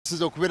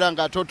sizo okubeera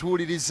nga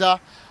totuwuliriza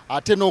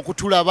ate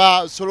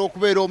n'okutulaba osobola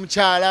okubeera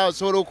omukyala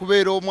osobola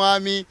okubeera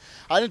omwami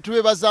ate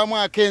tubebazaamu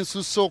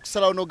ak'ensuso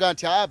okusalawo noga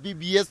nti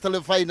BBS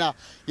Terefayina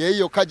yeeyo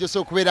yokka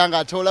gy'osobola okubeera nga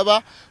ate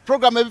olaba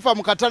program ebifa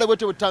mu katale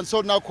bwete butandise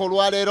olunaku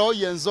olwaleero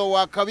yenzo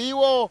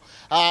wakabiiwo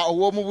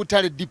ow'omu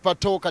butale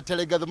dipato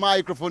katelega the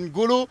microphone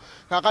gulu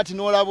kakati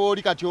n'olaba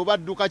oli kati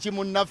obadduka ki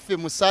munnaffe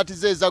mu saati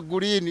ze eza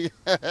guliini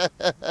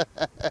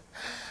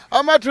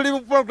ama tuli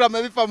mu program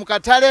ebifa mu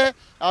katale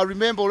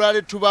remember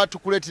olwale tuba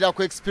tukuletera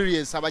ku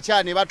experience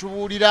abakyala ne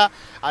batubuulira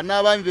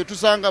n'abaami be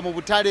tusanga mu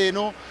butale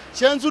eno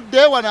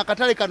kyenzudde wano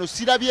akatale kano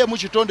sirabyemu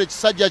kitonde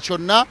kisajja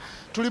kyonna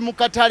tuli mu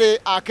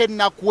katale ak'e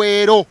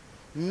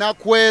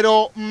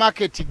Nakwero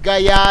market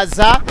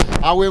gayaaza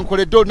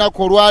awenkoledde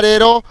olunaku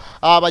olwaleero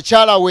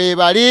abakyala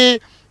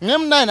weebali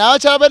ngemunaye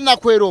n'abakyala b'e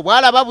Nakwero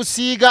bwalaba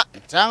busiiga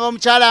sanga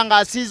omukyala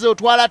ng'asiize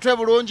otwala twe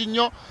bulungi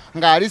nnyo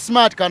ng'ali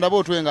smart kandaba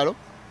otwengalo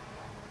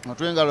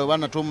otwengalo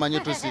bana tomanye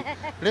tosi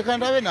leka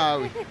ndabe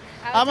naawe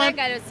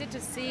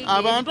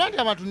abantu anti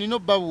abantu nino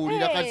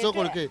babuulira kati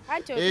sokoleke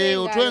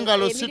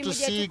otwengalo si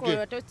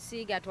tusiige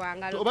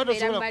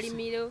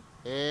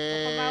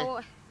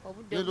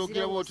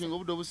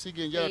obudde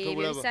obusiige njala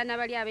tobulaba ebisana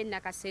bali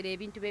ab'ennakasera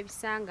ebintu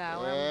bebisanga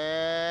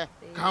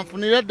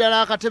kanfunire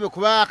ddala akatebe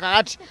kuba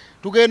kakati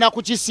tugenda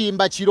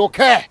kukisimba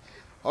kiroke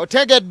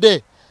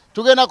otegedde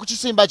tugenda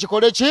kukisimba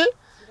kikole ki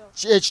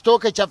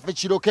ekitooke kyaffe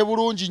kiroke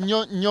bulungi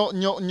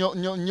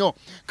nnyo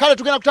kale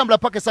tugenda kutambula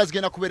paka esaawa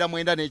zigenda kubeera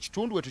 9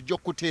 n'ekitundu we tujja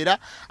okuteera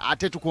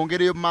ate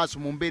tukwongereyo mu maaso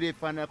mu mbeera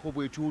efaananako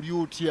bwetu oli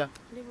otya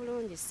ndi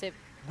bulungi ssebo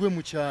gwe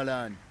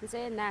mukyalaani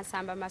nze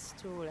Nansamba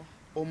Masitula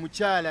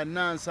omukyala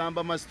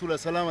Nansamba Masitula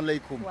salaamu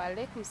alaikum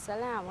waalaikum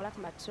salaam wa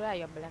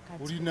rahmatullahi wa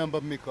barakatuh oli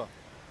namba mmeka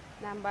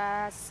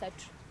namba 3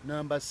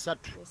 namba 3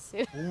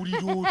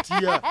 owulira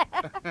otya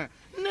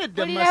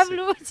nedda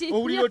masi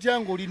owulira otya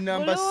ng'oli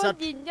namba 3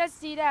 bulungi nja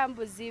siira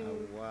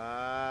mbuzibu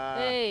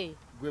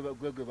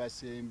gwe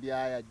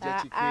basembya ajja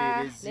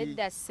kikeerezi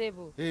nedda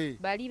ssebo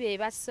bali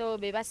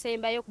be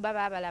basembayo kuba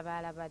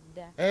baabalabaalaba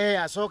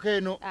dda asooka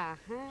eno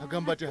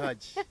agamba te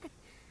haji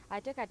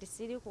ate kati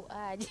siri ku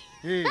aji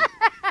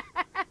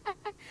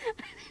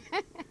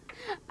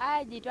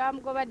aji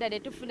twamugoba dda ne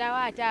tufunawo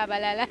ate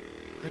abalala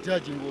kati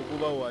haji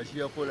ng'okubawo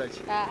akiyakola ki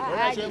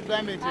ola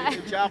kyekugambe nti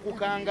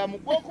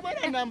ekyakukangamu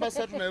okubeera namba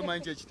 3 nayo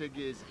manyi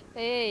kyekitegeeza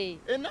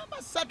enamba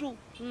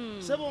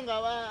 3 sebo nga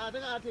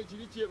ate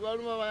ekiri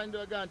baluma balandi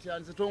bagaa nti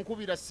nze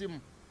tonkubira simu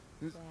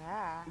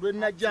lwe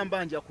najja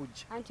mba nja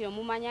kujja anti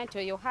omumanya nti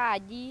oyo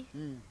haji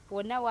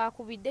wonna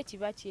wakubidde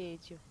kiba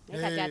kyekyo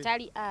naye kati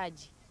atali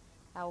aji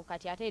awo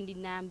kati ate ndi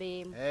namba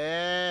emu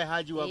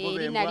haji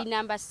wagobembwa nali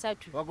namba 3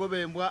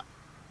 wagobembwa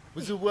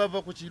buzibu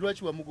bwava ku kirwa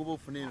ki wamugoba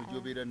ofuna eno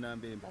gy'obeera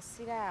namba emu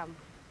basiraamu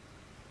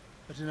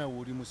ate nawe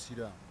oli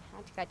musiraamu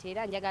anti kati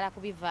era njagala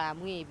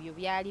kubivaamu ebyo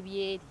byali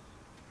byeri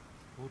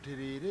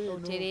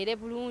otereere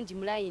bulungi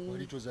mulayini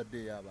wali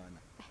tozaddeeyo abaana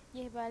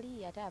ye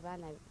bali ate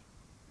abaana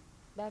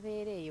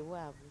babeera eyo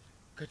bwabwe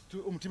kati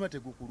omutima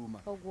tegukuluma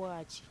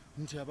ogwaki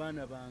nti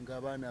abaana bange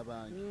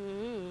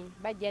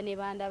bajja ne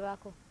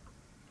bandabako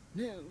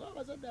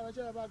ng'abazadde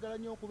abakyala baagala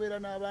nnyo okubeera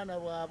n'abaana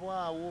bwabwe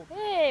awo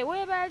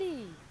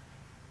weebali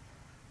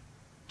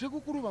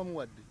tegukulumamu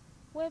wadde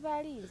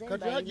weebali nze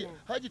kati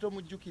haji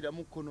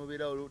tomujjukiramu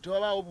kkonobeerawo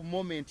tewabaawo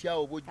bumomenti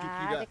awo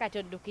bwojjukira kati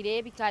oddukira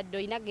ebikadde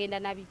olina genda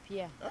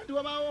nabipya anti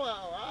wabaawo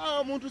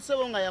omuntu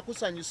ssebo nga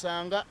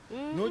yakusanyusanga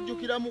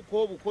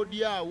n'ojjukiramuko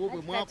obukodyo awo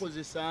bwe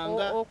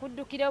mwakozesanga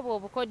okuddukira obwo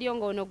obukodyo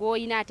ng'ono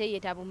gw'olina ate ye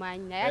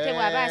tabumanyi naye ate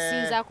bw'aba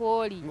asinza ku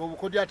oli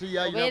ng'obukodyo ate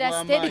yayina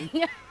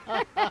bw'amaanyi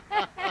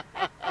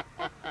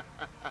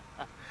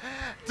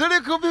tuli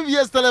ku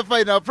BBS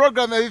Terefayina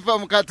program ebifa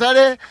mu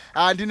katale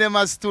ndine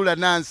Masitula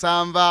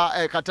Nansamba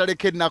katale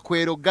k'e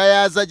Nakwero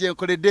gayaaza gye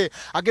nkoledde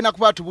agenda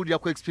kuba atubuulira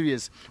ku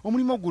experience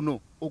omulimu guno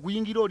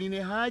oguyingira oli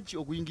ne haji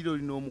oguyingira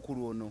oli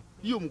n'omukulu ono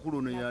ye omukulu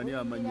ono yaani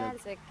amanya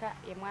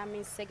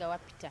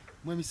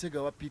mwami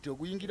Sega wa Peter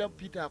oguyingira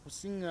Peter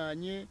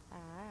akusiŋŋaanye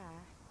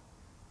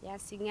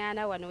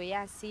yansiŋŋaana wano we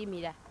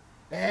yansiimira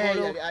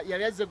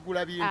yali azze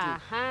ggula bintu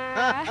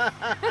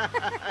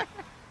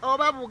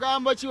oba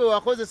bugambo ki we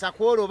wakozesa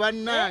kwolo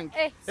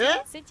bannange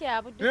si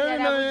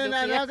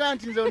kyabuddukira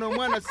nti nze ono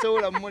omwana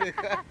sisobola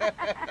mmuleka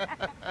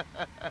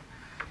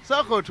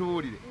sooka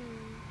otubuulire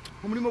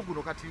omulimu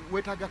guno kati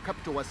weetaaga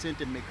capital wa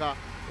ssente mmeka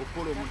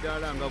okukola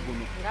omudaala nga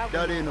guno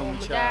ddala eno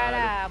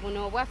omudaala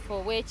buno obwaffe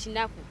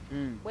obw'ekinaku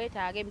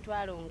bwetaaga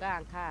emitwalo nga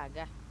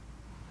 6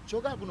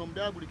 kyogaa guno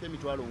omudaala guliko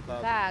emitwalo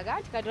 6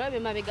 nti kati olabe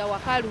mabega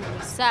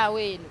wakalumu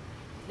ssaawa eno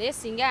naye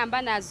singa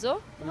yamba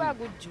nazo kuba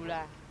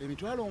gujjula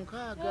emitwalo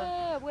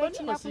 6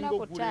 bwekinakuna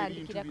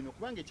kutandikira bino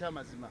kubanga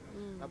ekyamazima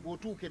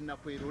bw'otuuka e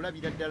Nakwero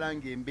olabira ddala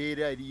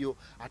ng'embeera eriyo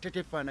ate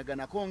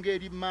tefaanaganako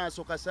ng'eri mu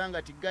maaso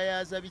kasanga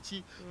tigayaaza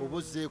biki oba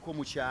ozzeeko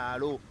mu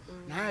kyalo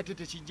naye ate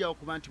tekijjawo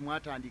kuba nti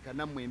mwatandika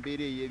nammwe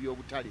embeera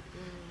ey'ebyobutale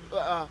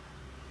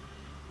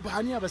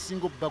baani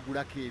abasinga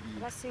obbagulako ebintu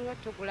abasinga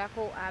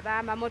tugulako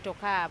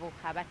ab'amamotoka abo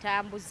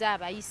abatambuza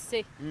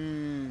abayise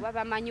kuba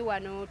bamanyi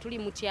wano tuli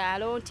mu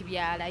kyalo nti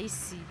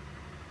byalayisi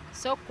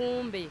so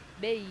kumbe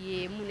bei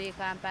yemu ne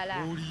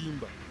Kampala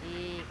olimba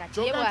kati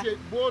kyokati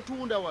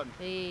bwotunda wano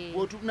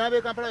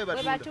n'abe Kampala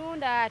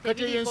batunda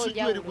kati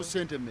ensujju eri ku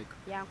ssente mmeka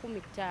ya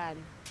 15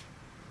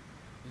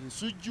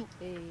 ensujju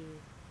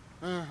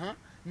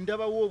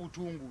ndabawo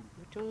obutungulu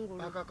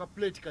aka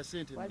plate ka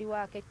ssente waliwo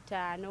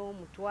ak'ettaano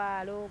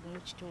omutwalo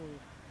gumu kitundu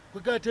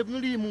kwegala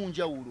tebiriimu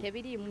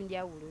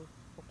njawulo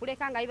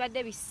okuleka nga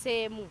bibadde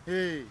biseemu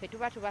fe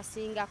tuba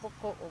tubasingako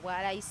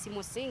obwalayisi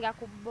musinga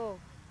ku bo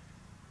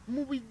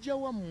mubijja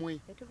wammwe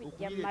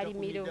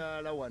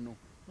okubirala wano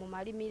mu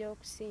malimiro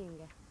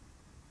okusinga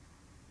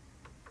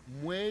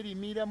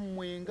mwerimira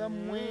mmwe nga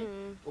mmwe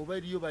oba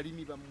eriyo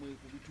balimi bammwe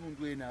ku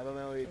bitundu eno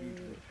ababawo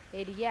ebintu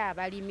eriyo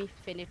abalimi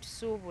ffe ne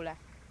tusuubula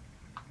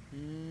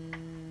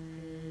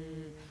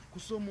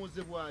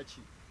kusomoozebwa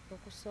ki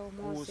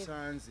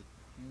osanze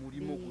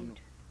mulimu guno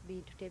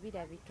bintu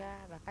tebirabika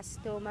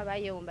bakasitooma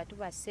bayomba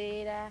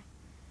tubaseera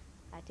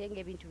ate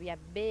ng'ebintu bya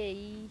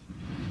bbeeyi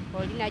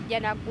oli najja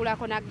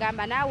naggulako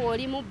naggamba naawe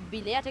oli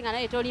mubbi naye ate nga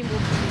naye toli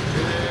mubbi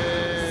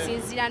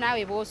sinzira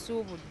naawe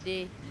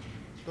b'osuubudde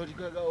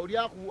oli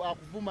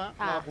akuvuma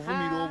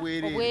akuvumira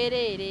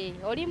obwereere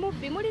oli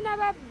mubbi mulina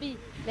babbi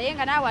naye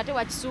nga naawe ate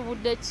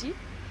wakisuubudde ki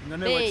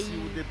bbeeyi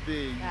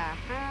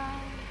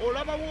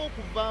olabawo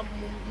okuva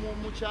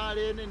mu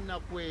kyalo eno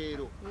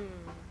Nakwero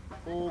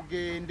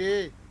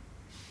ogende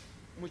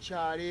mu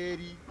kyalo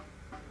eri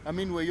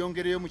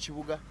weeyongereyo mu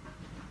kibuga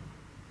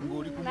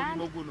ng'oli ku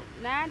mulimo guno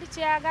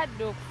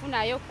nandikyagadde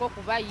okufunayo ko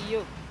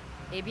kubayo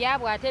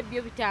ebyabwe ate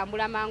byo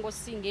bitambula mangu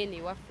singa eno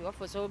ewaffe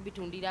osobola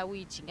obitundira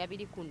wiiki nga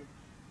biri kuno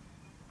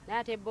naye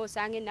ate bba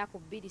osanga ennaku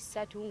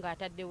 2-3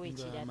 ng'ataddewo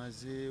ekirala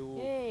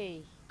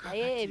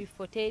naye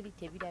ebifo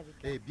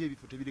tebirabika byo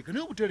ebifo tebirabika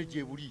naye obutale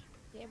gye buli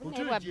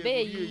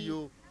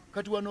eyo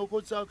kati wano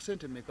okozesa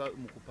ssente mmeka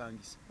mu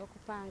kupangisa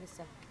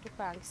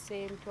tupangisa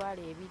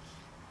emitwalo 2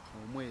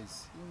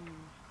 omwezi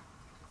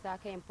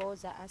saako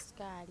empooza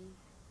asikaali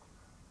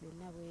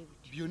byonna bwe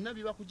bityo byonna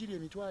biba kugira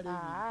emitwalo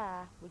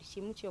 2 buli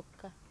kimu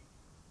kyokka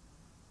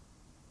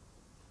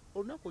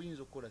olunaku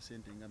oyinza okukola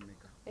ssente nga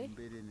mmeka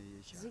mbeera eno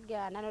ey'ekyalo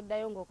zigaana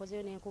n'oddayo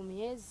ng'okozeyo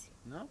n'enkumyezi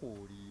naawe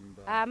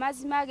olimba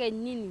amazima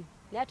gennyini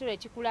naye ate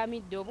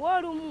olwekikulamidde oba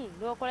olumu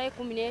n'okolayo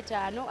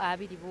 15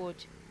 2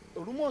 bwotyo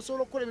olumu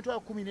osobola okukola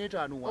emitwalo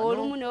 15 wano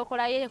olumu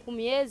n'okolayo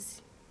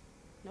enkumyezi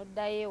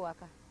n'oddayo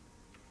ewaka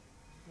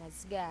nga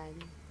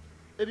zigaanye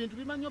ebintu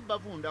bimanyi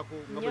obbavundako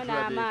nnyo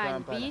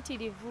n'amaanyi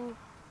biyitirivu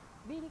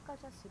biri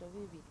kasasiro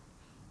bibiri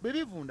bwe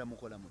bivunda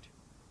mukola mutyo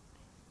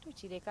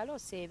tukireka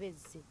loosi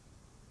ebezze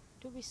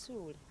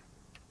tubisuula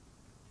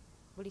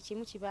buli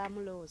kimu kibaamu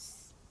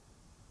loosi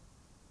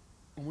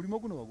omulimo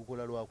guno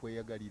wagukola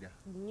lwakweyagalira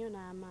nnyo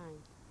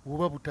n'amaanyi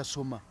oba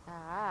butasoma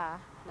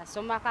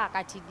nasomako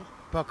akatidi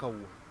paka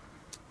wo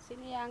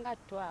siniyanga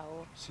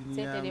twawo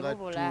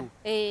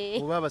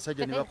oba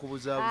abasajja ne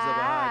bakubuzaabuza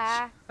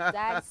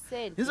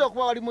bahaji nza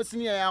okuba wali mu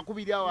siniya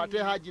yakubiri awo ate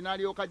haji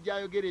n'alyoka ajja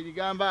ayogera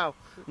ebigambo awo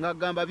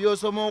ng'agamba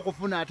by'osoma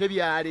okufuna ate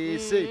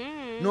byaleese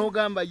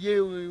n'ogamba ye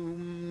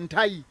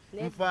ntayi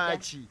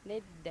nfaaki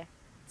nedda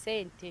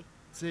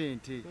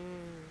sente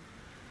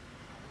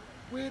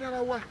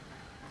weerabawa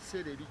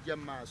ebiseera ebijja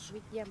mu maaso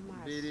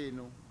mbeera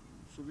eno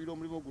suubira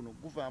omulimo guno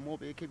guvaamu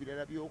obeeko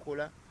ebirala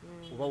by'okola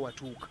oba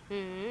watuuka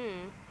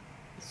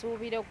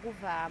nsuubira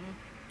okuvaamu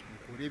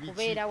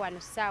kubeera wano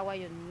ssaawa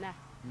yonna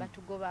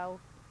batugobawo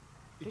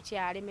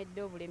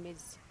tukyalemedde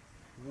obulemezi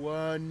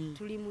wani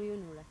tuli mu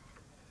yunula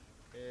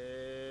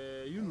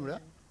yunula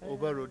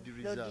oba road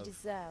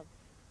reserve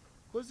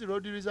kozi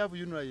road reserve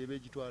yunula yeba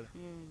egitwala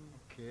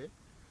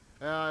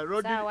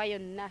ssaawa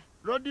yonna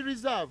road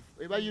reserve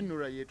eba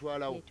yunula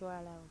yetwalawo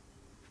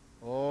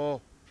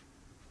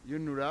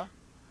yunula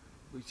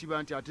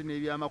ekiba nti ate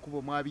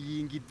n'ebyamakubo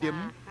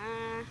mwabiyingiddemu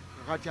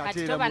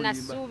kati toba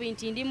nasuubi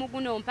nti ndi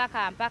muguno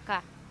mpaka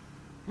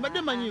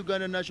mbadde manyi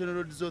Uganda National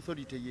Roads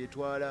Authority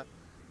yetwala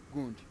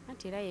gundi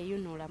anti era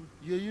yeyunulamu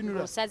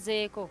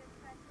osazeeko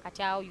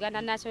kati awo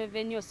Uganda National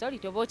Revenue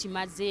Authority oba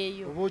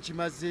okimazeeyo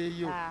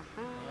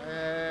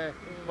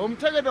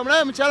omutegedde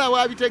omulabe mukyala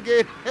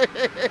bwabitegeera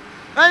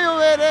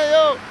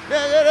ayoweereyo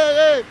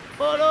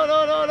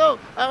ololololo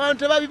abantu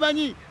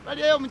tebabimanyi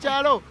balieyo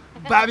mukyalo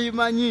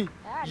babimanyi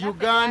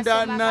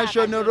Uganda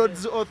National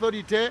Roads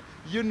Authority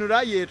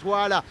yunula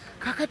yetwala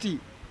kakati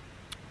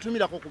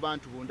tumirako ku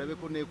bantu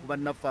bondabeko ne ku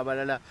bannaffe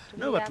abalala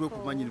nabo batuwe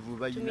kumanyirivu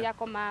bayina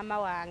tumirako maama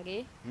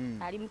wange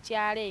ali mu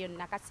kyalo eyo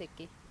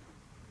Nakaseke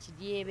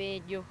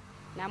Kidyebeejo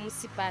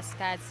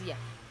namusipaasikaaziya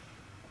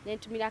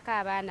nentumirako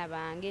abaana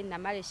bange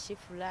Namale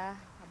Shifula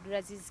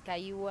Abdulaziz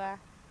Kayiwa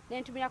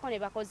nentumirako ne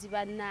bakozi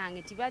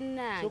bannange ti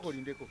bannange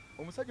sokolindeko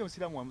omusajja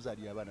omusiraamu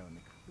wamuzaalira abaana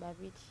bameka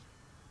 2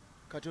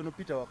 kati ono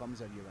Peter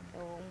wakamuzaalira bana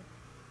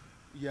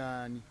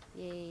yani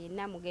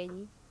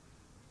Namugenyi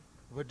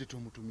obadde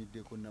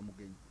tomutumiddeko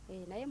Namugenyi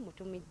naye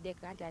mutumidde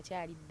kanti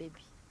akyali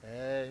bebi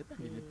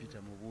ne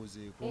Peter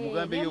mubuuzeeko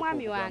omugambe yo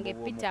mwami wange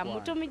Peter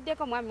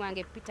mutumiddeko mwami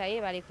wange Peter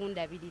yeebale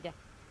kundabirira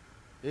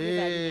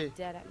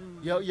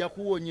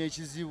yakuwonya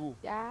ekizibu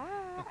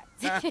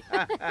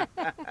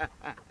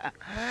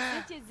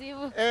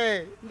Kizibu.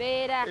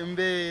 Mbeera. Mm,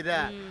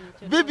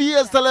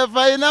 BBS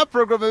Terefayina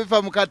program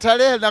ebifa mu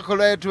katale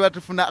nakola yetu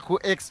batufuna ku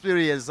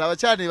experience.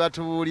 Abakyani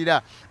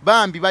batubuulira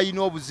bambi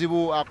bayina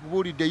obuzibu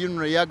akubuulidde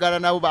yuno yagala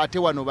nabo ate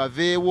wano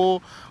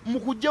baveewo mu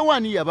kujja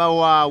wani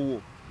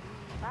yabawaawo.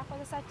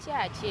 Bakozesa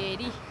kyaki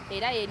eri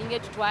era yeringa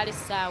tutwala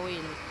essaawa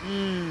eno.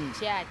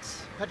 Kyaki.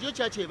 Kati yo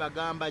kyaki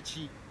ebagamba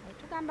ki?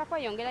 Tugamba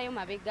kweyongerayo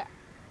mabega.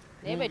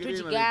 Naye bwe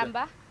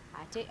tugigamba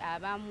ate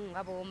abamu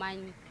nga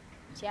bw'omanyi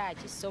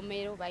kyaki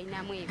ssomero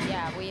balinamu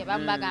ebyabwe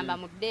abamu bagamba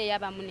muddeeyo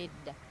abamu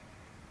nedda.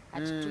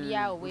 Kati tuli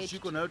awo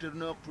bwekiko nayo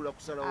teruna kutuula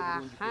kusalawo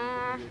bulungi.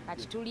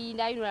 Kati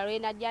tulinda yuno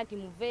lwenajja nti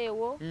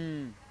muveewo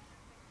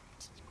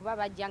kuba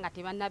bajja nga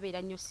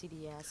tebannabeera nnyo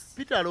sirias.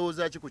 Peter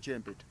alowooza ki ku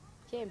kyempeta?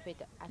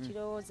 Kyempeta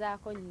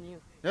akirowoozaako nnyo.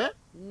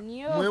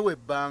 Nnyo. Mwewe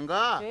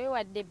ebbanga?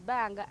 Twewadde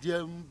ebbanga.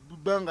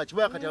 Ebbanga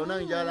kiba kati awo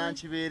nange njala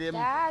nkibeeremu.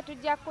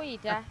 Tujja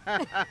kuyita.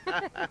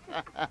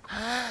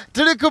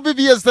 Tuli ku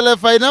BBS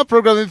Terefayina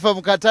program ebifa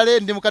mu katale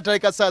ndi mu katale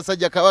ka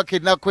Ssaabasajja Kabaka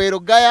Nakwero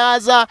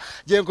gayaaza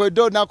gye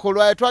nkoledde olunaku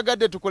olwayo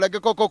twagadde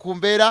tukulagekoko ku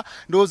mbeera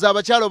ndowooza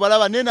abakyalo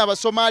balaba nene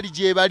Abasomaali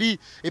gye bali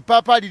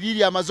eppapaali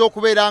liri amaze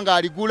okubeera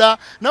ng'aligula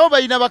nabo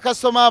balina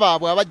bakasitoma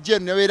baabwe abajja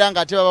eno ne beera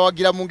ng'ate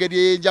babawagira mu ngeri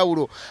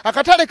ey'enjawulo.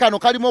 Akatale kano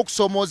kalimu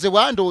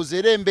okusoomoozebwa ndowooza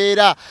era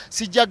embeera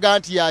sijjaga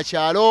nti ya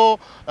kyalo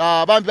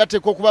bambi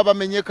bateeka okuba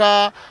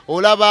bamenyeka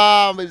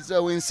olaba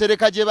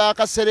ensereka gye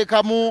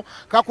baakaserekamu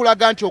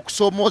kakulaga nti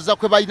okusoomooza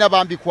kwe balina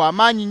bambi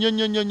kw'amaanyi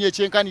nnyo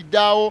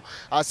ekyenkaniddeawo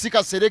si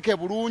kasereke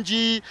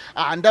bulungi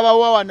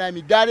ndabawo wana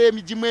emidaala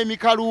emigimu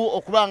emikalu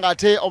okuba nga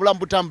ate obulamu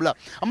butambula.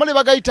 Amale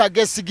bagayita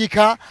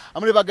Ageesigika,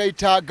 amale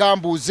bagayita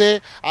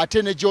Gambuuze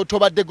ate ne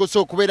gy'otobadde gose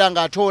okubeera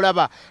ng'ate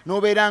olaba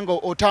n'obeera nga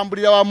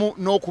otambulira wamu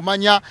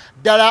n'okumanya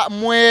ddala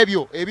mu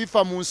ebyo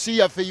ebifa mu nsi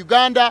yaffe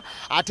Uganda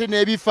ate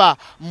n'ebifa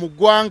mu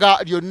ggwanga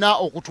lyonna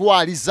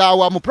okutwaliza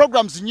wamu.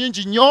 Programs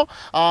nnyingi nnyo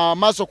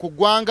maaso ku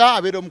ggwanga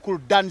abeera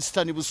omukulu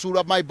Danstan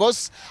Busuulwa my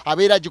boss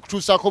abeera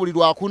gikutuusaako buli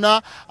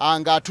lwakuna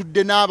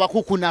ng'atudde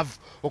n'abakukunavu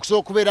okusobola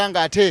okubeera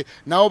ng'ate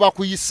nabo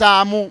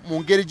bakuyisaamu mu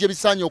ngeri gye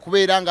bisaanye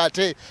okubeera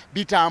ng'ate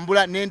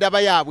bitambula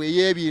n'endaba yaabwe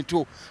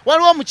ey'ebintu.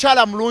 Waliwo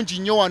omukyala mulungi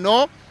nnyo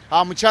wano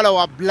mukyala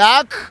wa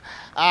black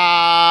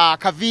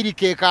akaviiri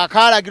ke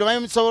kakalagiro manyi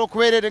musobola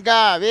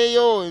okubeerera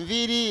beeyo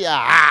enviiri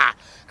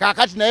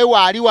kakati naye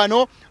waali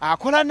wano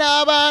akola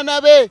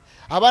n'abaana be.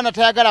 Abaana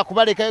tayagala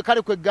kubalekayo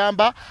kale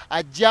kwegamba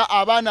ajja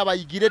abaana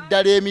bayigire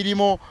eddala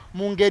emirimu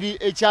mu ngeri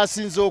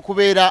ekyasinze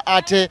okubeera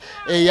ate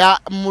eya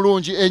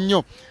mulungi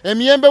ennyo.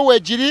 Emiyembe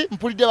weegiri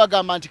mpulidde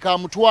bagamba nti ka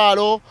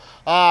mutwalo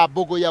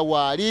bogoya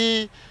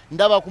waali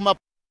ndaba ku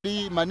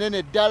mapali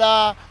manene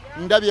ddala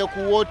ndabye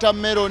ku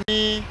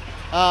watermeloni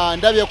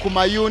ndabye ku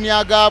mayuuni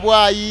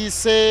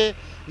agabwayiise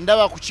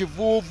ndaba ku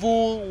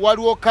kivuuvu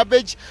waliwo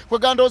cabbage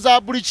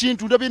kwegandooza buli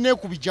kintu ndabye ne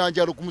ku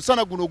bijanjalo ku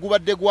musana guno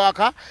ogubadde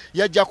gwaka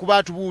yajja kuba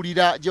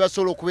atubuulira gye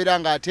basobola okubeera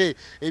ng'ate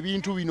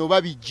ebintu bino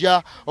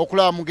babijja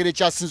okulaba mu ngeri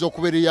ekyasinze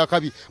okubeera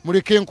eyakabi.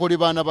 Muleke nkole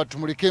baana battu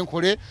muleke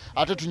nkole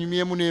ate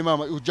tunyumyemu ne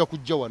maama ojja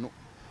kujja wano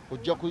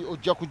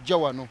ojja kujja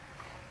wano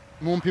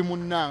mumpi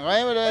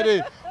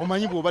munnange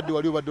omanyi bw'obadde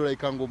wali obadde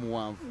olayika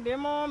ng'omuwanvu. Ndi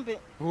mumpi.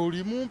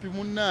 Oli mumpi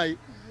munnaayi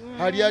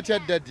ali atya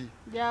ddadi?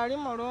 Gyali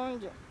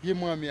mulungi. Ye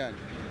mwami ani?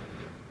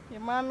 Ye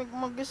mwami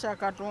Mugisha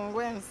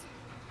Katungwensi.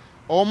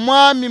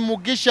 Omwami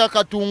Mugisha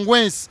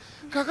Katungwensi.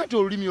 Kakati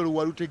olulimi olwo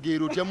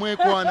walutegeera otya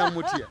mwekwana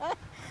mutya?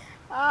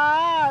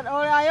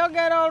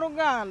 Ayogera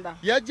Oluganda.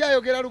 Yajja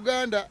ayogera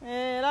Luganda?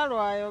 Era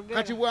lwayogera.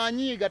 Kati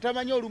bwanyiiga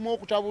tamanyi olumu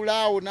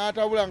okutabula awo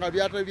n'atabula nga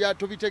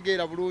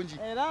byatobitegeera bulungi.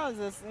 Era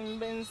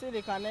nze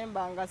nsirika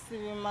nemba nga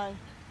sibimanyi.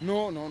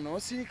 No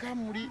sirika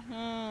muli.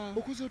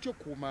 Okuze otya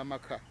okukuuma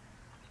amaka?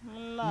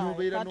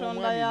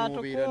 Katonda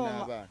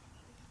yatukuuma.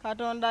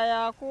 Katonda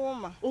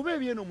yakuuma. Oba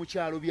ebyeno mu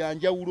kyalo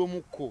byanjawulo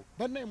mukko.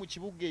 Bannaye mu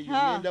kibuga eyo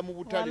ngenda mu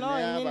butale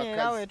n'abakazi.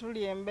 Era we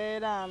tuli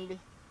embeera mbi.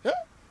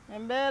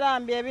 Embeera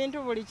mbi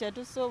ebintu buli kye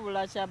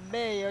tusuubula kya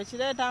bbeeyi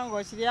okireeta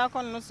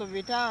ng'okiryako nnusu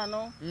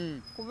 5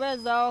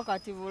 kubeezaawo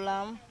kati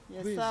bulamu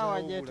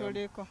yessaawa gye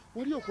tuliko.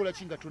 Wali okola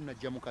ki nga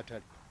tonnajja mu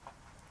katale?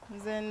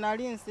 Nze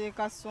nali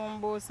nsiika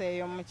sumbuusa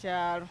eyo mu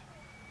kyalo.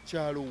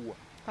 Kyalo wa?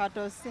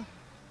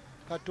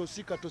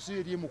 Katosi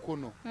eri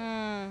mukono.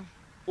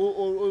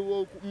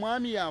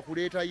 Mwami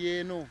yakuleeta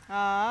yeeno?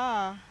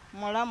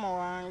 Mulamu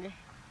wange.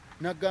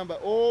 Nagamba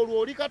olwo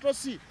oli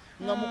Katosi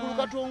nga mukulu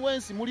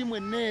Katungwensi muli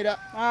mwenneera?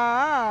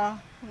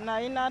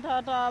 Nalina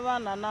taata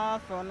abaana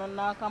naafe ono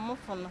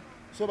naakamufuna.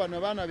 So bano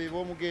abaana be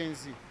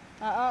b'omugenzi?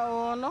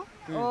 Ono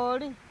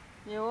oli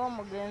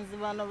yew'omugenzi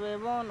bano be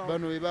boono.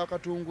 Bano be ba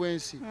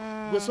Katungwensi.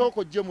 Gwe sooka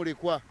ojje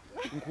mulekwa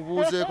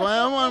nkubuuzeeko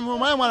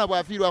mwana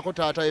bw'afiirwako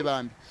taata we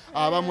bambi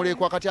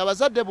abamulekwa kati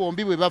abazadde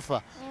bombi bwe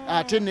bafa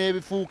ate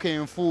n'ebifuuka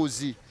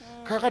enfuuzi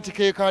kakati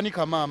keekaani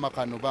kamaama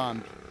kano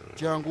bambi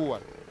jangu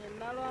wano.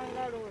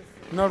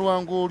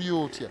 Nalwanga oli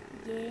otya?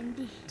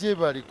 Gye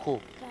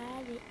baliko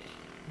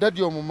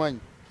dadi omumanyi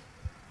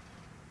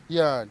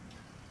yaani?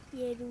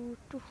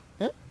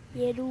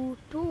 Ye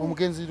Luutu.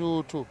 Omugenzi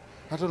Luutu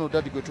ate no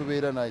dadi gwe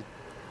tubeera naye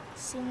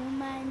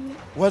Simumanyi.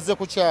 Wazze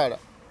kukyala?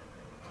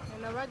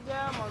 Eno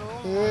bajjayo mu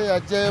luwummula.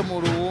 Ajjayo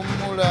mu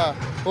luwummula.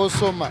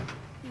 Osoma?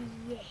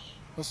 Ye.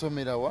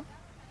 Osomera wa?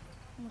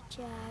 Mu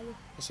kyalo.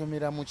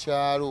 Osomera mu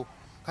kyalo.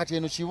 Kati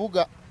eno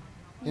kibuga.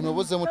 Eno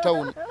obuze mu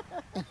tawuni.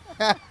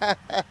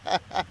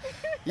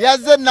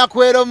 Yazze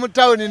Nakwero mu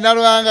tawuni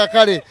Nalwanga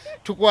kale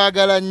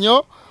tukwagala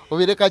nnyo.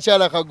 Obeere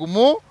kakyala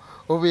kagumu,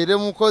 obeere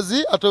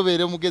mukozi, ate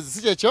obeere mugezi.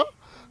 Si kyekyo?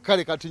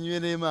 Kale katunywe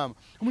ne maama.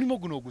 Omulimu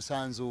guno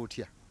ogusanze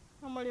otya?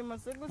 Omulimu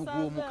sigusanze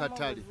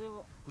omukatale.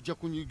 Kujja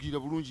kunyigira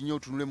bulungi nnyo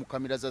otunule mu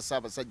kamera za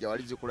Ssaabasajja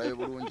wali zikulabe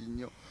bulungi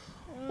nnyo.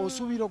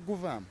 Osuubira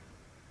okuvaamu?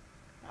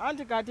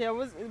 Anti kati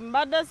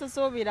mbadde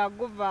sisuubira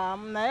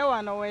guvaamu naye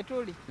wano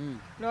wetuli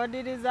road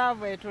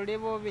reserve etuli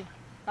bubi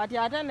kati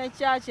ate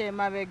nekyaki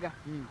emabega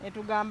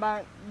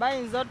etugamba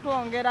bayinza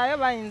otwongerayo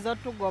bayinza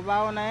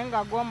otugobawo naye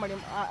nga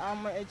gw'omulimu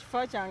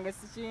ekifo kyange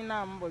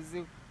sikirinaamu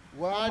buzibu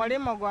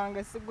omulimu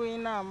gwange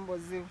siguyinaamu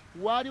buzibu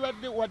waali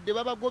wadde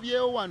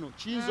babagobyewo wano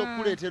kiyinza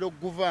okuleetera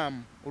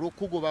okuvaamu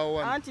olw'okugobawo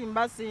wano anti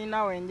mba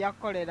sirina we nja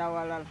kukolera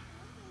walala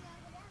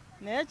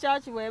naye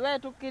kyaki bweba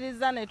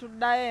etukkiriza ne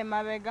tuddayo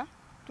emabega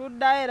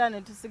tuddayo era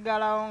ne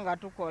tusigalawo nga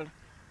tukola.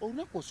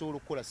 Olunaku osobola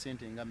okukola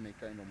ssente nga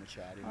mmeka eno mu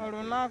kyalo?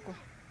 Olunaku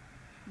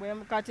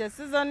kati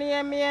esizoni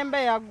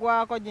y'emiyembe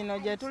yaggwako gino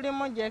gye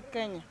tulimu gye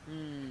Kenya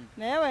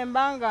naye bwe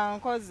mba nga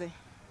nkoze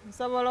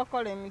nsobola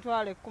okukola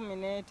emitwalo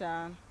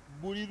 15.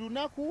 Buli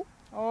lunaku?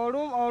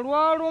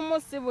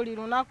 Olw'olumu si buli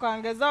lunaku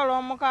angeza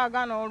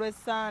olw'omukaaga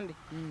n'olw'essande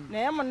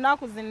naye mu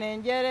nnaku zino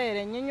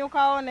enjereere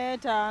nyinyukawo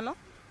n'5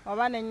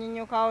 oba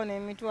nenyinyukawo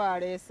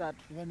n'emitwalo 3.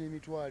 Oba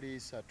n'emitwalo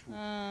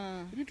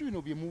 3. Ebintu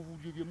bino bye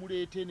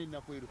muleete ne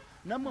Nakwero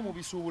nammwe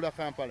mubisuubula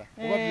Kampala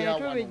oba byawa?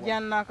 Tubijja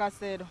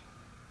Nakasero.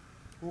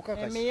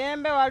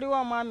 Emiyembe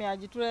waliwo omwami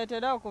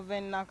agituleetera okuva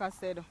e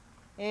Nakasero.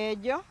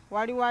 Egyo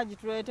waliwo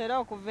agituleetera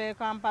okuva e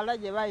Kampala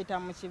gye bayita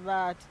mu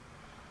Kibaati.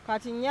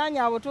 Kati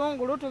nnyaanya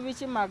butungulu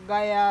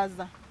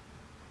tubikimagayaaza.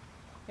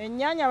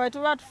 Ennyaanya bwe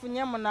tuba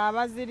tufunye muno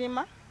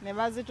abazirima ne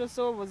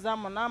bazitusuubuza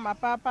muno,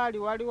 amapaapaali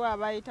waliwo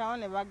abayitawo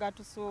ne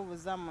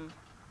bagatusuubuza muno.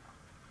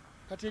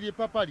 Kati eryo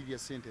epaapaali lya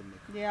ssente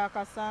mmeka? Lya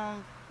 7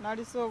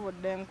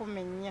 nalisuubudde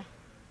 14.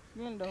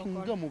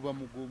 Nga muba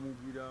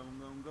mugomugira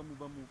nga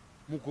muba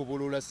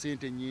mugobolola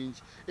ssente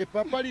nnyingi.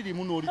 Epaapaali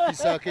limu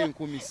n'olifisaako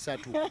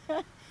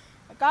 3,000.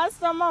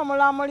 Kasitoma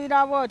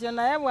omulamulira bw'otyo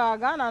naye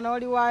bw'agaana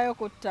n'oliwaayo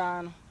ku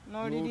 5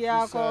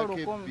 n'oliryako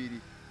 10,000.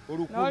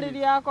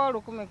 N'oliryako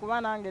 10,000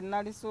 kuba nange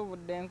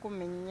nalisuubudde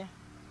 14,000.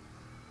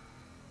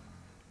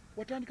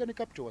 Watandika ne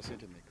capital wa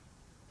ssente mmeka?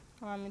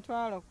 Wa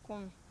mitwalo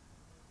 10.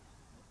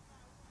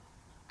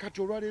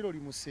 Kati olwaleero oli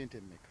mu ssente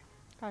mmeka?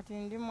 Kati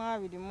ndi mu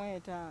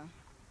 25.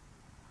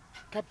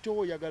 Capital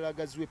oyagala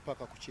agazwe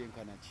paka ku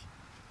kyenkana ki?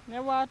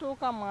 Ne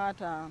bwatuuka mu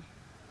 5.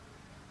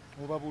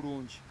 Oba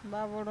bulungi?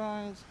 Mba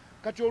bulungi.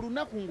 Kati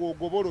olunaku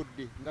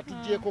ng'ogobolodde nga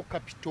tuggyeko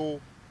capital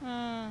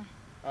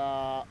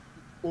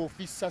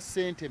ofisa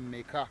ssente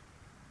mmeka?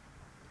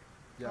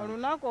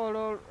 Olunaku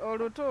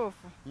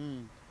olutuufu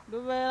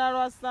lubeera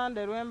lwa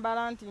Sande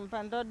lwembala nti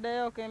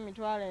mpantoddeyooko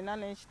emitwalo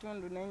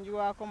 4.5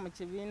 n'enjiwaako mu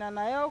kibiina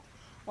naye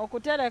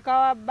okutereka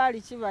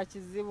wabbali kiba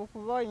kizibu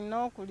kuba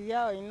olina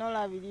okulya olina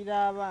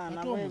olabirira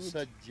abaana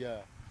omusajja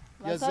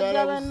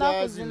basajja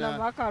b'ennaku zino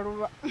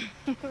bakaluba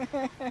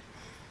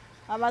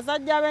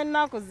abasajja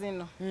b'ennaku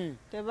zino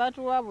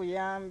tebatuwa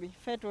buyambi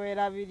ffe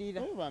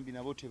twerabirira bambi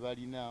nabo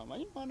tebalina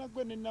manyi mwana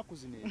gwe n'ennaku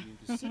zino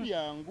ebintu si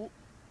byangu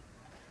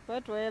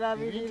ffe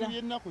twerabirira ebintu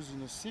by'ennaku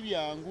zino si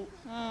byangu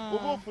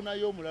oba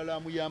ofunayo omulala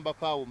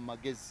amuyambako awo mu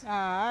magezi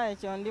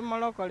ekyo ndi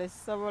mulokole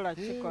sisobola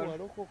kikola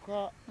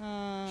walokoka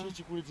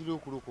kikikuletera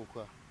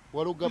okulokoka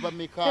walogaba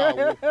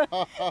mekaawo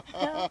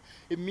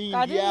emingi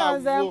kati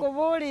nze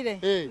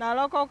nkubuulire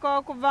nalokoka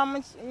okuva mu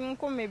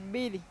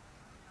 2000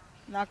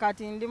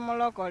 nakati ndi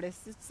mulokole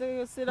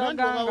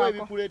sirogangako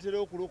ebikuleetera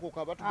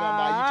okulokoka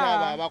batugamba ayita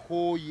abo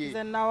abakooye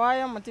nze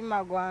nawaayo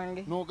omutima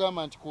gwange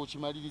n'ogamba nti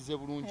kokimalirize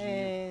bulungi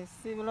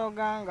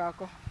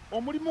sirogangako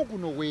omulimu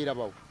guno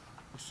weerabawo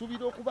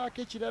osuubira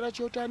okubaako ekirala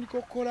ky'otandika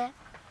okukola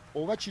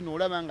oba kino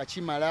olaba nga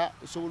kimala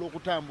osobola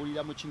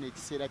okutambulira mu kino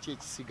ekiseera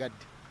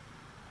ky'ekisigadde?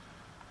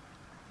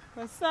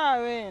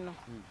 Essaawa eno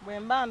bwe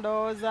mba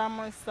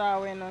ndowoozaamu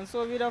essaawa eno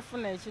nsuubira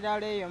ofuna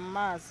ekirala eyo mu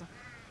maaso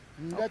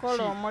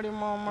okola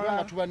omulimu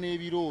omulala tuba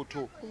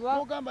n'ebirooto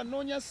n'ogamba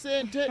nnoonya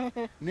ssente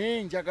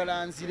naye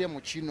njagala nzire mu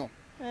kino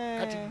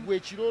kati gwe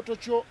ekirooto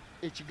kyo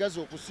ekigazi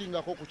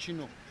okusingako ku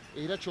kino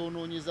era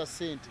kyonoonyeza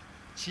ssente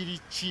kiri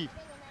ki?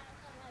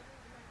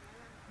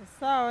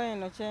 Essaawa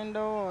eno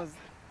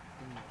kyendowooza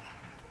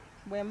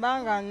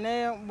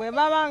bwe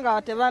baba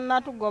nga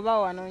tebannatugoba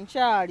wano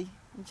nkyali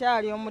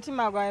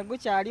omutima gwange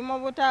gukyali mu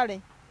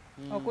butale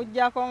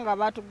okuggyako nga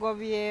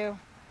batugobyewo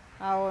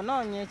awo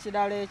noonya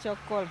ekirala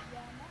ekyokukola.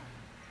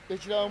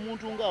 Ekirala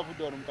omuntu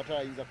ng'avudde wano mu katale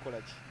ayinza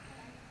kukola ki?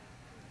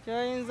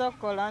 Kyoyinza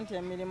okukola nti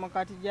emirimu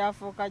kati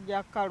gyafuuka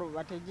gya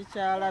kaluba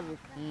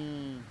tegikyalabika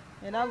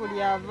era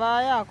buli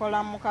avaayo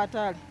akola mu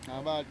katale.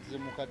 Aba azze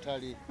mu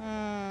katale.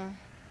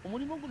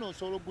 Omulimu guno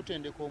osobola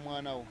okugutendeka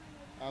omwana wo?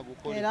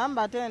 agukole era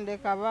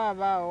mbatendeka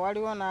baabaawo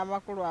waliwo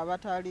n'abakulu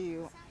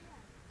abataliiwo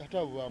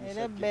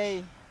era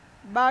ebbeeyi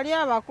bali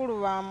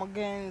abakulu ba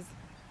mugenzi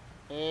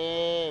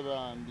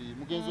bambi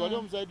mugenzi wali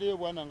omuzaddeyo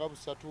bwana nga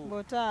 3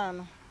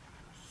 5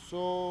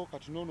 so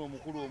kati noono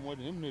omukulu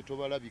omwede ne muno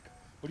tobalabika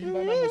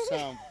olimbana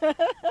 7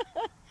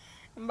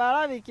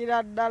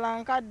 mbalabikira ddala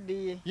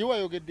nkaddiye ye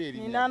wayogedde eri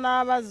nina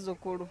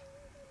n'abazzukulu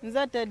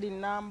nze Teddy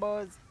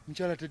Nambooze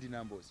mukyala Teddy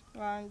Nambooze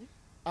wange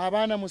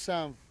abaana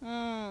 7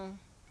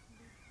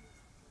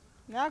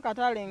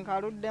 n'akatale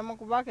nkaluddemu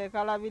kuba ke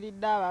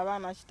kalabiridde abo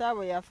abaana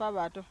kitaabwe yafa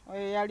bato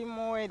oyo yali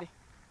muwere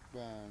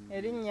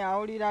erinnya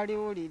awulira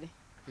liwulire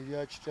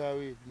erya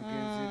kitaawe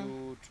mugenzi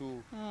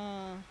Luutu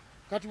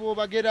kati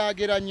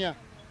bw'obageraageranya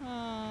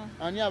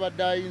ani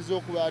abadde ayinza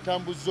okuba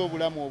atambuzza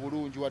obulamu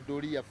obulungi wadde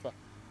oli yafa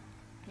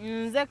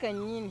nze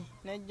kennyini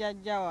ne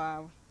jjajja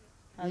waabwe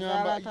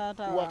azaala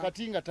taata waabwe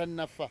wakati nga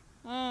tannafa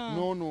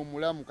noono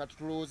omulamu kati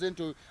tulowooze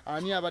nti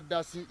ani abadde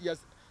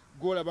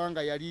gw'olaba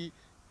nga yali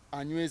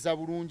anyweza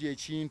bulungi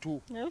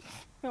ekintu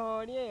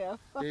oli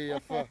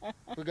yafa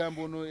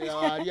kwegamba ono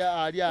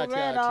ali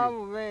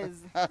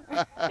bubeezi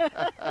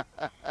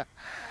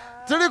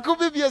tuli ku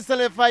BBS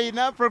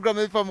Terefayina program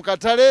efa mu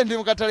katale ndi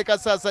mu katale ka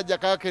Ssaasajja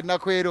Kabaka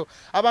Nakwero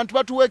abantu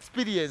batuwa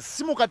experience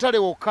si mu katale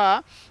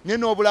wokka ne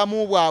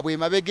n'obulamu bwabwe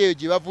mabegeyo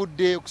gye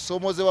bavudde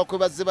okusoomozebwa kwe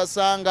bazze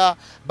basanga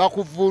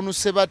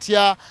bakuvuunuse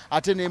batya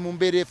ate ne mu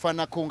mbeera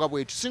efaanako nga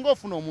bwetu singa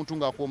ofuna omuntu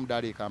ng'akuwa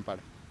omudaala e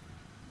Kampala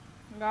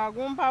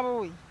ng'agumpa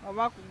buwi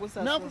oba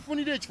kugusasula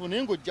n'akufunira ekifo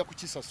naye ng'ojja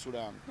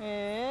kukisasulanga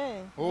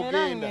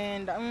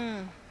ogenda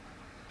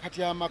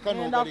kati amaka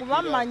ngenda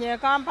kuba mmanya e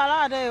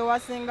Kampala ate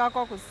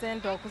ewasingako ku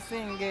ssente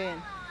okusinga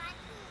eno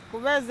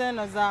kuba ezo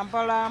eno za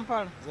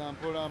mpolampola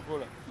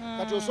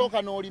kati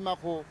osooka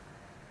n'olimako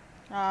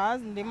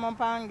ndi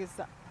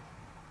mupangisa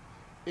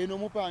eno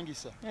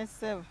mupangisa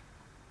essebo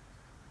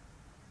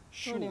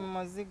tuli mu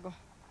muzigo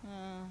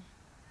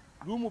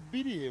lumu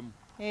 2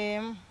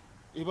 emu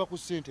eba ku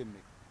ssente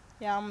mmeka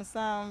ya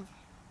 7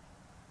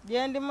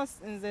 gyendi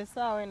nze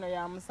essaawa eno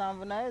ya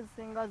 7 naye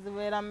ezisinga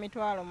zibeera mu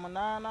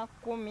 8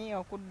 10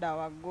 okudda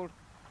waggulu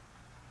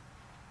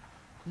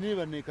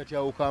niba ne kati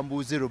awo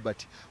kambuuze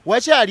Robert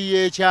wakyali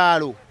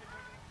ekyalo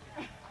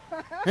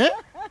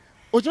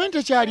okimanyi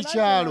tekyali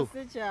kyalo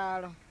si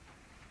kyalo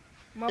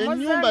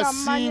ennyumba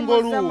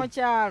singolu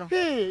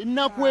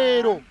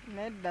Nakwero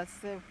nedda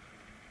ssebo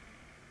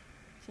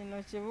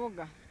kino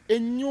kibuga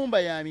ennyumba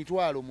ya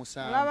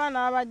 7,000 laba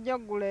n'abajja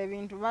oggula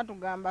ebintu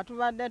batugamba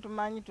tubadde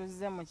tumanyi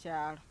tuzze mu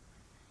kyalo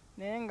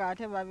naye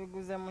ng'ate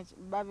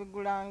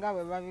babigula nga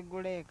bwe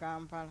babigula e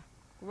Kampala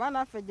kuba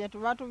naffe gye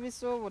tuba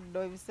tubisuubudde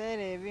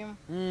ebiseera ebimu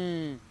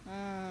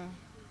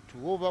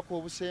tuwa obubaka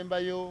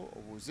obusembayo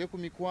obuuze ku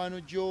mikwano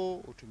gyo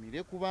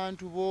otumire ku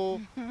bantu bo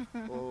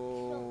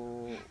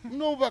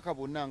n'obubaka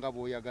bwonna nga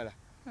bw'oyagala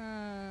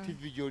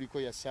TV gy'oliko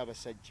ya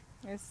Ssaabasajja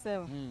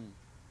essebo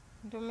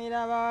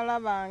ntumira abawala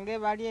bange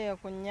bali eyo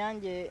ku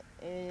nnyanja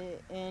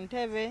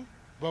Entebbe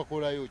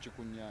bakolayo ki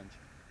ku nnyanja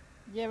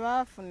gye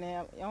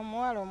baafuna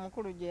omuwala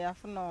omukulu gye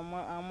yafuna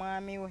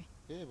omwami we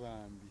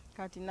bambi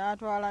kati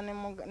n'atwala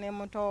ne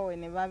mutowe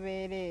ne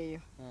babeera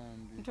eyo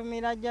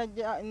ntumira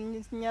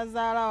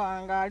nnyazaala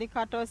wange ali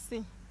Katosi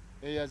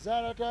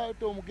eyazaala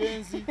taata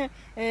omugenzi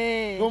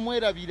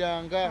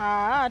tomwerabiranga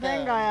ate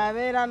nga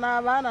yabeera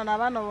n'abaana na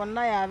bano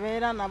bonna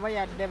yabeera nabo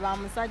yadde ba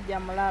musajja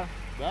mulala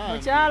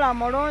mukyala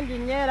mulungi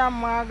nnyo era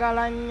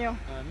mwagala nnyo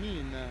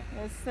amiina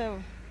essebo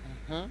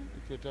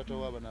ekyo taata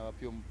waabana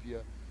abapya omupya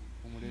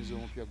omulenzi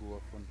omupya gwe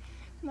wafuna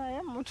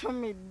naye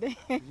mutumidde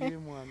ye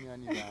mwami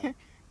ani baa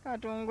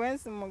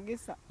Katungwensi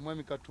Mugisa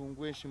mwami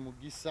Katungwensi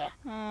Mugisa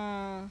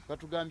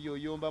batugambye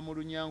oyomba mu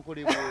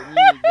Lunyankole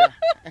bw'onyiiga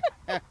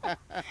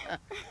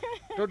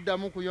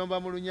toddamu kuyomba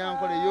mu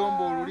Lunyankole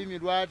yomba olulimi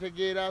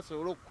lwategeera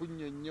asobole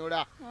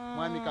okukunnyonnyola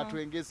mwami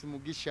Katungwensi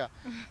Mugisa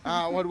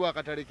waliwo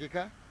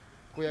akatalekeka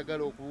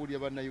kuyagala okuwulya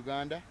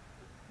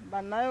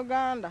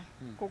bannayuganda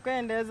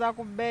kukendeeza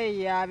ku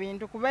bbeeyi ya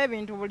bintu kuba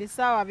ebintu buli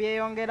ssaawa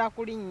byeyongera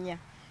kulinnya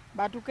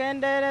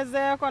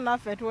batukendeerezeeko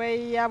naffe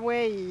tweyiya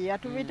bweyiya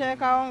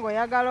tubiteekawo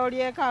ng'oyagala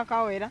olyeko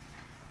akawera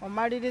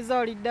omaliriza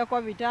oliddeko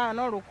 5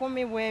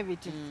 10 bwe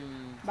biti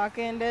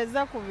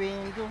bakendeeze ku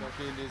bintu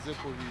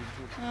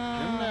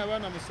naye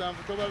abaana 7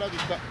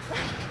 tobalabika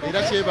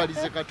era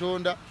kyebalize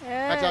Katonda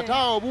kati ate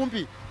awo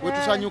bumpi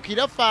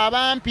wetusanyukira ffe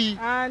abampi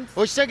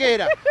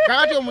okitegeera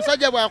kakati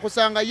omusajja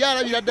bw'akusanga ye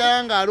alabira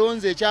ddala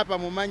ng'alonze ekyapa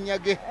mu mannya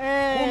ge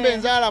kumbe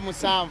enzaala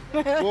 7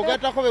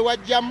 bw'ogattako be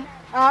wajjamu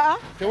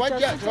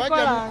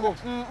tewajjamuko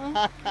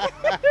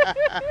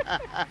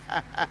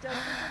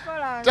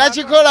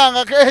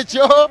takikolangako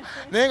ekyo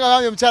naye nga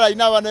gambye omukyala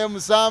alina abaana be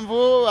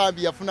 7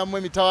 ambi yafunamu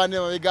emitawaana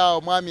emabegaawo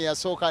omwami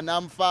yasooka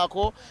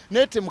n'amufaako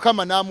naye te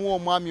Mukama n'amuwa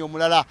omwami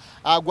omulala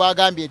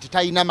gwagambye nti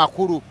talina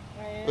makulu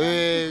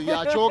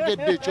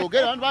yakyogedde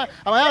kyogera amanyi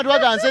abantu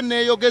baganze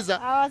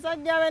neeyogeza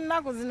abasajja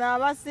b'ennaku zino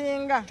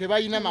abasinga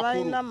tebalina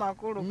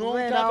makulu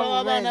n'otaata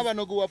w'abaana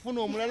bano gwe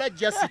wafuna omulala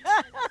Jasit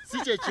si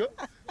kyekyo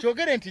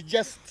kyogere nti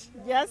just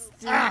Just.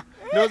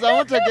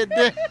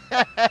 mutegedde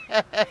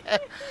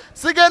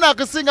sigenda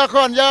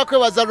kusingako njaga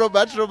kwebaza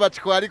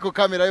Robert kwali ku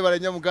kamera we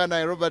balenya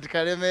muganda Robert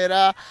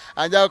Kalemera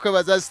anjaga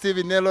kwebaza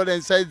Steven Nelon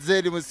inside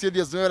Z mu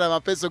studios mwera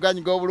mapeso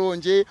ganyi go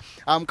bulungi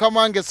mukama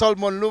wange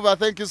Solomon Luva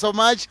thank you so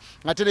much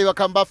atele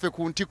bakambaffe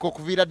ku ntiko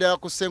kuvira ddala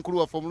ku senkulu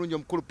wa omulungi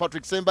omukulu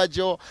Patrick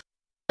Sembajo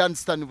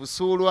Dunstan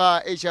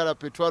Busulwa, HR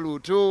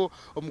Petwalutu,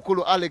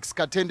 omukulu Alex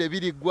Katende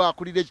birigwa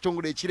kulire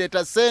ekitongole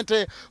ekireta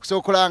sente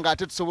kusokolanga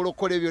ate tusobola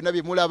okukola byonna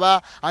bye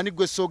mulaba ani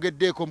gwe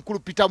sogeddeko omukulu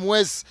Peter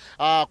Mwes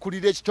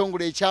kulire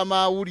ekitongole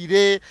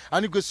ekyamawulire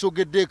ani gwe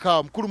sogeddeka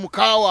omukulu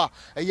Mukawa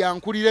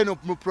yankulire no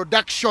mu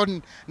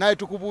production naye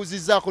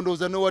tukubuuzizaako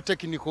ndowooza nowa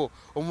technical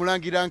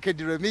omulangira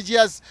Nkedi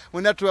Remigius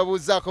mwena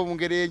tubabuuzaako mu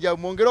ngeri enja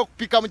mwongere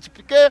okupika mu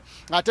kipike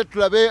ate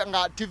tulabe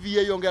nga TV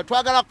yeyongera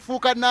twagala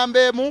kufuuka namba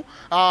emu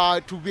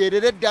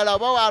tubeerere ddala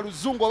oba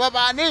aluzungu oba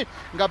baani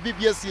nga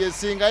BBS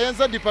yesinga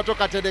yenza Dipato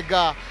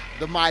Katerega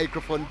the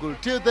microphone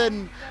good till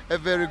then a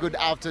very good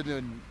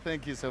afternoon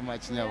thank you so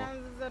much nyawo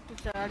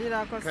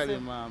Tukyalirako kale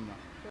mama